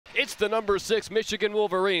It's the number 6 Michigan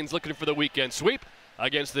Wolverines looking for the weekend sweep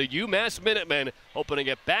against the UMass Minutemen, opening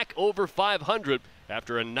it back over 500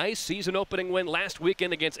 after a nice season opening win last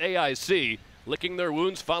weekend against AIC, licking their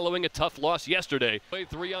wounds following a tough loss yesterday.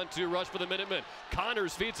 3-on-2 rush for the Minutemen.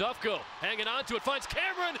 Connors feeds Ufko, hanging on to it, finds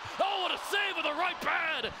Cameron. Oh, what a save with the right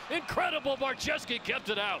pad! Incredible, Barczewski kept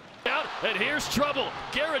it out. And here's trouble.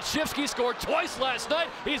 Garrett Shifsky scored twice last night.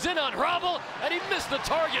 He's in on Robble, and he missed the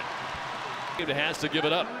target. He has to give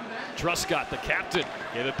it up. Truscott, the captain,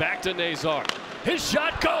 gave it back to Nazar. His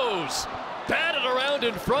shot goes! Batted around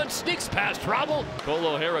in front, sneaks past Robble. Cole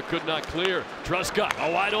O'Hara could not clear. Truscott,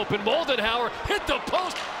 a wide open Moldenhauer, hit the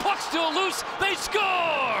post, puck still loose, they score!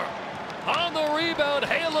 On the rebound,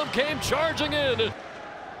 Halem came charging in.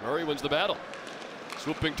 Murray wins the battle.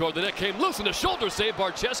 Swooping toward the net, came loose in a shoulder save,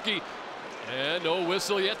 Barczewski. And no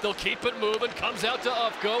whistle yet, they'll keep it moving, comes out to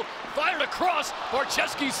Ufko, fired across,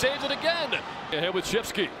 Barczewski saves it again. Ahead with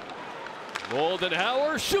Shifsky.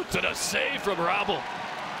 Moldenhauer shoots and a save from Robble.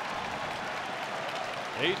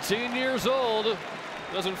 18 years old,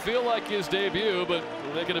 doesn't feel like his debut, but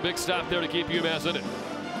making a big stop there to keep UMass in it.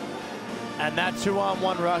 And that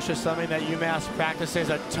 2-on-1 rush is something that UMass practices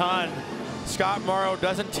a ton. Scott Morrow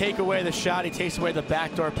doesn't take away the shot, he takes away the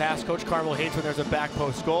backdoor pass. Coach Carmel hates when there's a back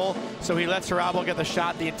post goal, so he lets Robble get the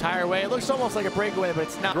shot the entire way. It looks almost like a breakaway, but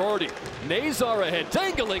it's not. Gordy, Nazar ahead,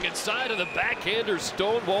 dangling inside of the backhander,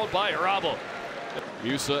 stonewalled by Robble.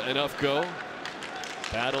 Musa and Ufko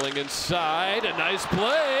battling inside, a nice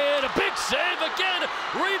play, and a big save again.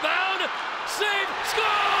 Rebound, save, score!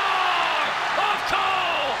 Ufko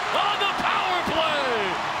on the power play!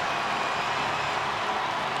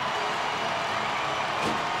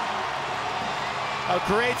 A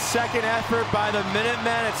great second effort by the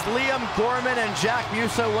Minutemen. It's Liam Gorman and Jack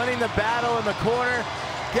Musa winning the battle in the corner,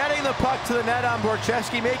 getting the puck to the net on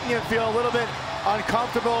Barczewski, making him feel a little bit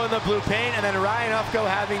uncomfortable in the blue paint, and then Ryan Ufko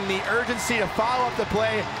having the urgency to follow up the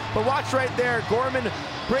play. But watch right there, Gorman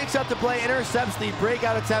breaks up the play, intercepts the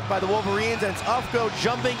breakout attempt by the Wolverines, and it's Ufko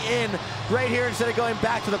jumping in right here. Instead of going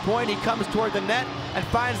back to the point, he comes toward the net and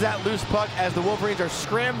finds that loose puck as the Wolverines are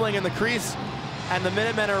scrambling in the crease. And the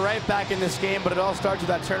Minutemen are right back in this game, but it all starts with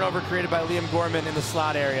that turnover created by Liam Gorman in the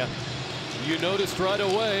slot area. You noticed right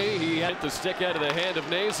away, he had the stick out of the hand of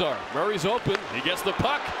Nazar. Murray's open, he gets the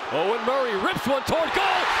puck. Owen Murray rips one toward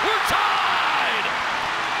goal, we're tied!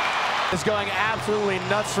 It's going absolutely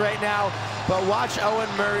nuts right now, but watch Owen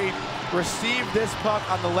Murray receive this puck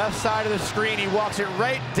on the left side of the screen. He walks it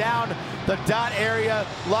right down the dot area,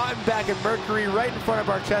 Lautenbach and Mercury right in front of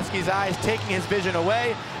Barczewski's eyes, taking his vision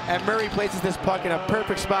away, and Murray places this puck in a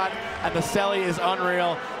perfect spot, and the celly is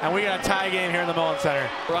unreal, and we got a tie game here in the Mullen Center.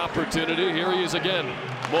 Opportunity, here he is again.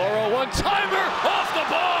 Morrow, one-timer off the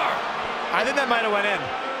bar! I think that might have went in.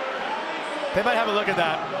 They might have a look at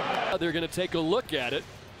that. They're gonna take a look at it,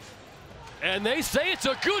 and they say it's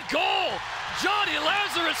a good goal! Johnny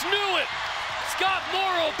Lazarus knew it! Scott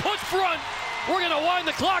Morrow puts front. We're gonna wind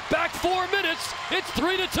the clock back 4 minutes. It's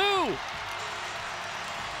 3-2.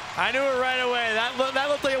 I knew it right away. That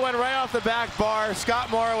looked like it went right off the back bar.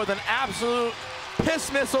 Scott Morrow with an absolute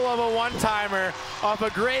piss missile of a one-timer off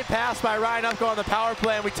a great pass by Ryan Ufko on the power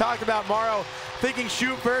play. And we talked about Morrow thinking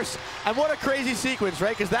shoot first. And what a crazy sequence,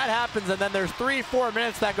 right? Because that happens, and then there's 3-4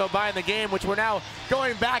 minutes that go by in the game, which we're now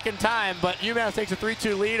going back in time. But UMass takes a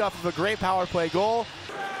 3-2 lead off of a great power play goal.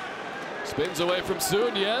 Spins away from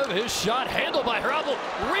Suniev. His shot handled by Robble.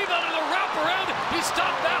 Rebound and a wraparound. He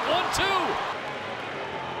stopped that one too.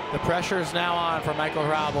 The pressure is now on for Michael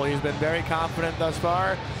Robble. He's been very confident thus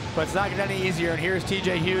far, but it's not getting any easier. And here's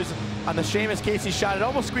TJ Hughes on the Seamus Casey shot. It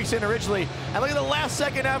almost squeaks in originally. And look at the last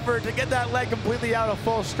second effort to get that leg completely out of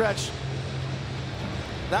full stretch.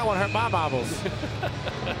 That one hurt my marbles.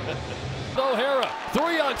 O'Hara,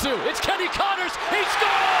 3-on-2. It's Kenny Connors. He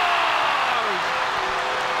scores!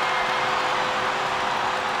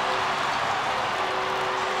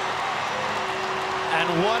 And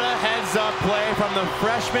what a heads-up play from the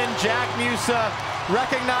freshman Jack Musa,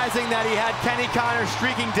 recognizing that he had Kenny Connors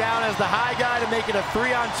streaking down as the high guy to make it a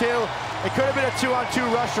 3-on-2. It could have been a 2-on-2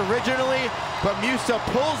 rush originally, but Musa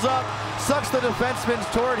pulls up, sucks the defenseman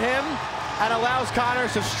toward him, and allows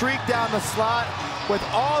Connors to streak down the slot with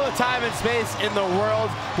all the time and space in the world.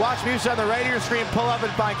 Watch Musa on the right of your screen pull up and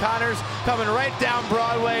find Connors coming right down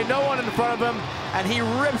Broadway, no one in front of him, and he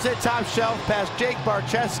rips it top shelf past Jake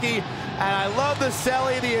Barczewski. And I love the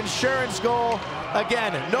celly, the insurance goal.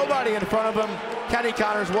 Again, nobody in front of him. Kenny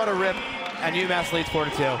Connors, what a rip, and UMass leads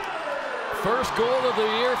 4-2. First goal of the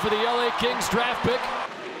year for the LA Kings draft pick.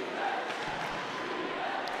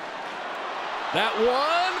 That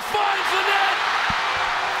one finds the net.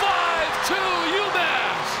 5-2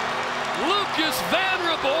 UMass. Marcus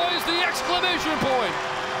Vanderboys, the exclamation point.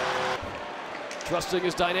 Trusting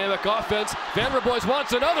his dynamic offense, Vanderboys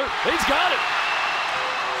wants another. He's got it.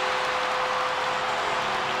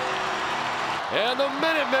 And the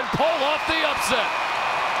Minutemen pull off the upset.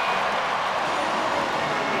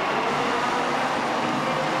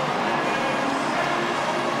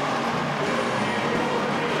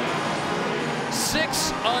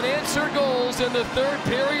 Six unanswered goals in the third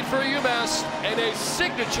period for UMass, and a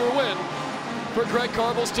signature win for Greg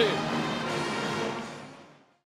Carvel's team.